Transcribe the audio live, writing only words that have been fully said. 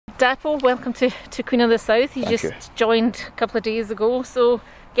Dapo, welcome to Queen of the South. You Thank just joined a couple of days ago, so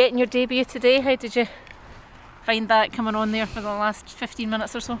getting your debut today, how did you find that coming on there for the last 15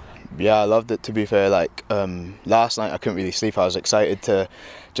 minutes or so? Yeah, I loved it, to be fair. Last night I couldn't really sleep. I was excited to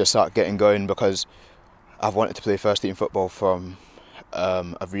just start getting going because I've wanted to play first team football from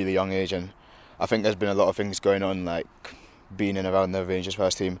a really young age, and I think there's been a lot of things going on, like being in around the Rangers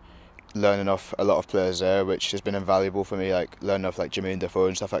first team, learning off a lot of players there, which has been invaluable for me, like learning off like Dapo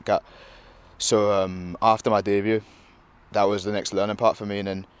and stuff like that. So after my debut, that was the next learning part for me, and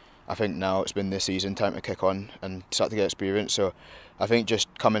then I think now it's been this season time to kick on and start to get experience. So I think just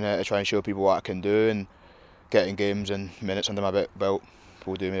coming here to try and show people what I can do and getting games and minutes under my belt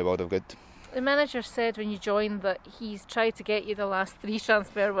will do me a world of good. The manager said when you joined that he's tried to get you the last 3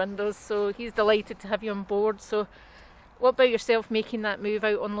 transfer windows, so he's delighted to have you on board. So what about yourself making that move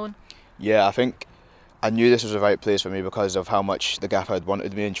out on loan? Yeah, I think I knew this was the right place for me because of how much the gaffer had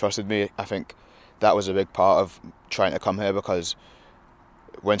wanted me and trusted me. I think that was a big part of trying to come here, because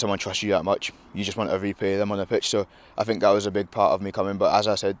when someone trusts you that much, you just want to repay them on the pitch. So I think that was a big part of me coming. But as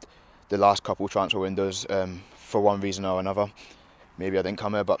I said, the last couple transfer windows, for one reason or another, maybe I didn't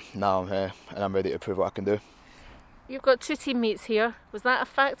come here, but now I'm here and I'm ready to prove what I can do. You've got 2 teammates here. Was that a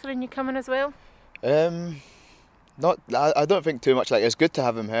factor in you coming as well? I don't think too much. Like, it's good to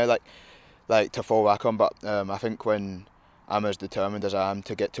have him here, like to fall back on. But I think when I'm as determined as I am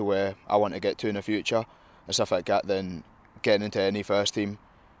to get to where I want to get to in the future and stuff like that, then getting into any first team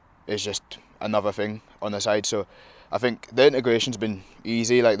is just another thing on the side. So I think the integration's been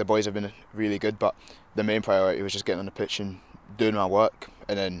easy. Like, the boys have been really good, but the main priority was just getting on the pitch and doing my work,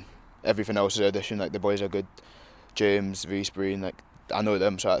 and then everything else is an addition. Like, the boys are good. James, Reece, Breen, like, I know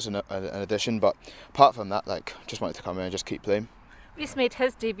them, so that's an addition. But apart from that, like, just wanted to come in and just keep playing. Reece made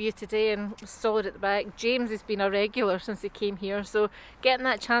his debut today and was solid at the back. James has been a regular since he came here, so getting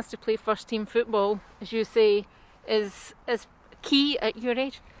that chance to play first team football, as you say, is key at your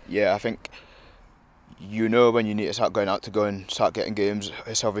age. Yeah, I think you know when you need to start going out to go and start getting games.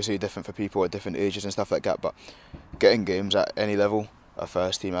 It's obviously different for people at different ages and stuff like that, but getting games at any level, a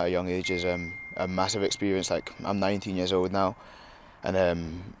first team at a young age, is a massive experience. Like, I'm 19 years old now,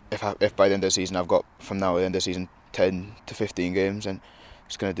 and if by the end of the season I've got, from now to the end of the season, 10 to 15 games, and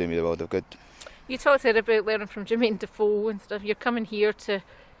it's going to do me the world of good. You talked there about learning from Dapo and stuff. You're coming here to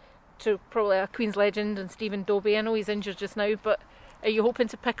probably a Queen's legend and Stephen Dobie. I know he's injured just now, but are you hoping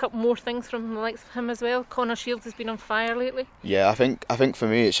to pick up more things from the likes of him as well? Connor Shields has been on fire lately. Yeah, I think for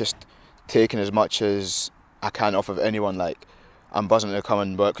me it's just taking as much as I can off of anyone. Like, I'm buzzing to come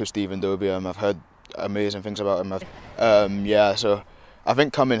and work with Stephen Dobie. I've heard amazing things about him. Yeah, so I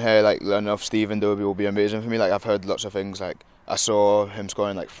think coming here, like, learning off Stephen Dobie will be amazing for me. Like, I've heard lots of things. Like, I saw him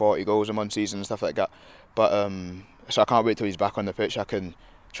scoring like 40 goals in one season and stuff like that. But so I can't wait till he's back on the pitch. I can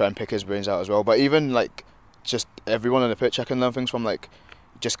try and pick his brains out as well. But even like just everyone on the pitch, I can learn things from, like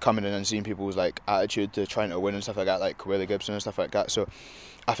just coming in and seeing people's like attitude to trying to win and stuff like that, like Willie Gibson and stuff like that. So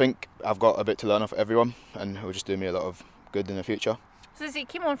I think I've got a bit to learn off everyone, and it will just do me a lot of good in the future. So you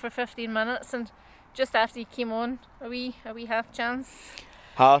came on for 15 minutes, and just after you came on, are we half chance?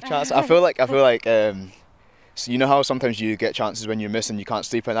 Half chance. I feel like so you know how sometimes you get chances when you miss and you can't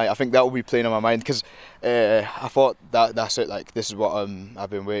sleep at night. I think that will be playing on my mind, because I thought that's it. Like, this is what I've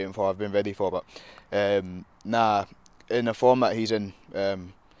been waiting for. I've been ready for. But nah, in the form that he's in,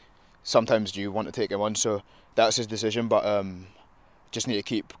 sometimes you want to take him on. So that's his decision. But just need to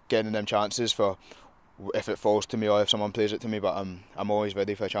keep getting them chances for if it falls to me or if someone plays it to me. But I'm always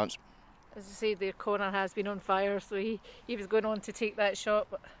ready for a chance. As you say, the corner has been on fire, so he was going on to take that shot.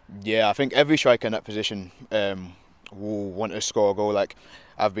 But yeah, I think every striker in that position will want to score a goal. Like,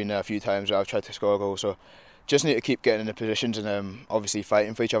 I've been there a few times where I've tried to score a goal, so just need to keep getting in the positions, and obviously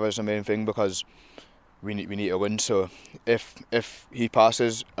fighting for each other is the main thing, because we need to win. So if he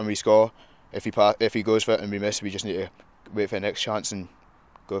passes and we score, if he goes for it and we miss, we just need to wait for the next chance and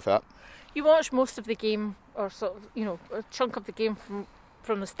go for that. You watched most of the game, or sort of, a chunk of the game from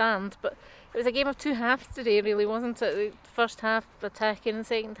the stand, but it was a game of 2 halves today, really, wasn't it? The first half attacking and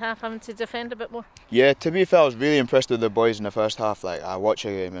second half having to defend a bit more. Yeah, to be fair, I was really impressed with the boys in the first half. Like, I watched the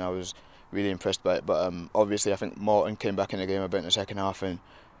game and I was really impressed by it, but obviously I think Morton came back in the game a bit in the second half and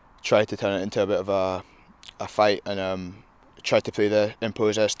tried to turn it into a bit of a fight, and tried to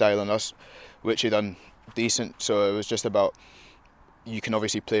impose their style on us, which he done decent. So it was just about, you can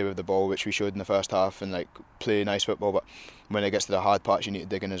obviously play with the ball, which we showed in the first half, and like play nice football, but when it gets to the hard parts, you need to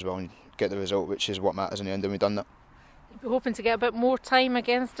dig in as well and get the result, which is what matters in the end, and we've done that. You're hoping to get a bit more time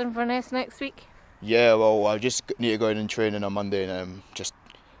against Inverness next week? Yeah, well, I just need to go in and train on Monday and just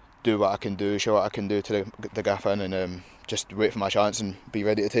do what I can do, show what I can do to the gaffer, and just wait for my chance and be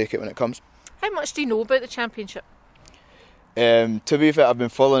ready to take it when it comes. How much do you know about the Championship? To be fair, I've been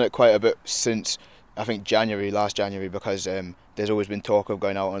following it quite a bit since I think last January, because there's always been talk of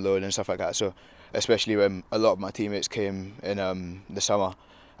going out on loan and stuff like that. So especially when a lot of my teammates came in the summer,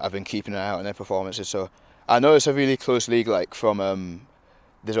 I've been keeping an eye out on their performances. So I know it's a really close league. Like from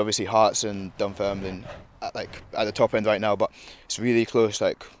there's obviously Hearts and Dunfermline at the top end right now, but it's really close.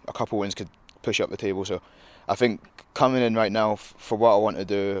 Like a couple wins could push up the table. So I think coming in right now for what I want to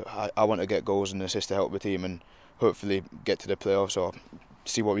do, I want to get goals and assists to help the team and hopefully get to the playoffs or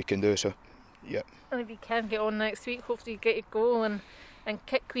see what we can do. So yeah. And if you can get on next week, hopefully you get a goal and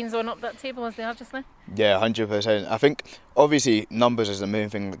kick Queens on up that table as they are just now. Yeah, 100%. I think obviously numbers is the main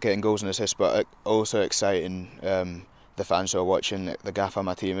thing, getting goals and assists, but also exciting the fans who are watching, the gaffer,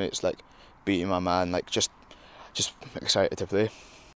 my teammates, like beating my man, like just excited to play.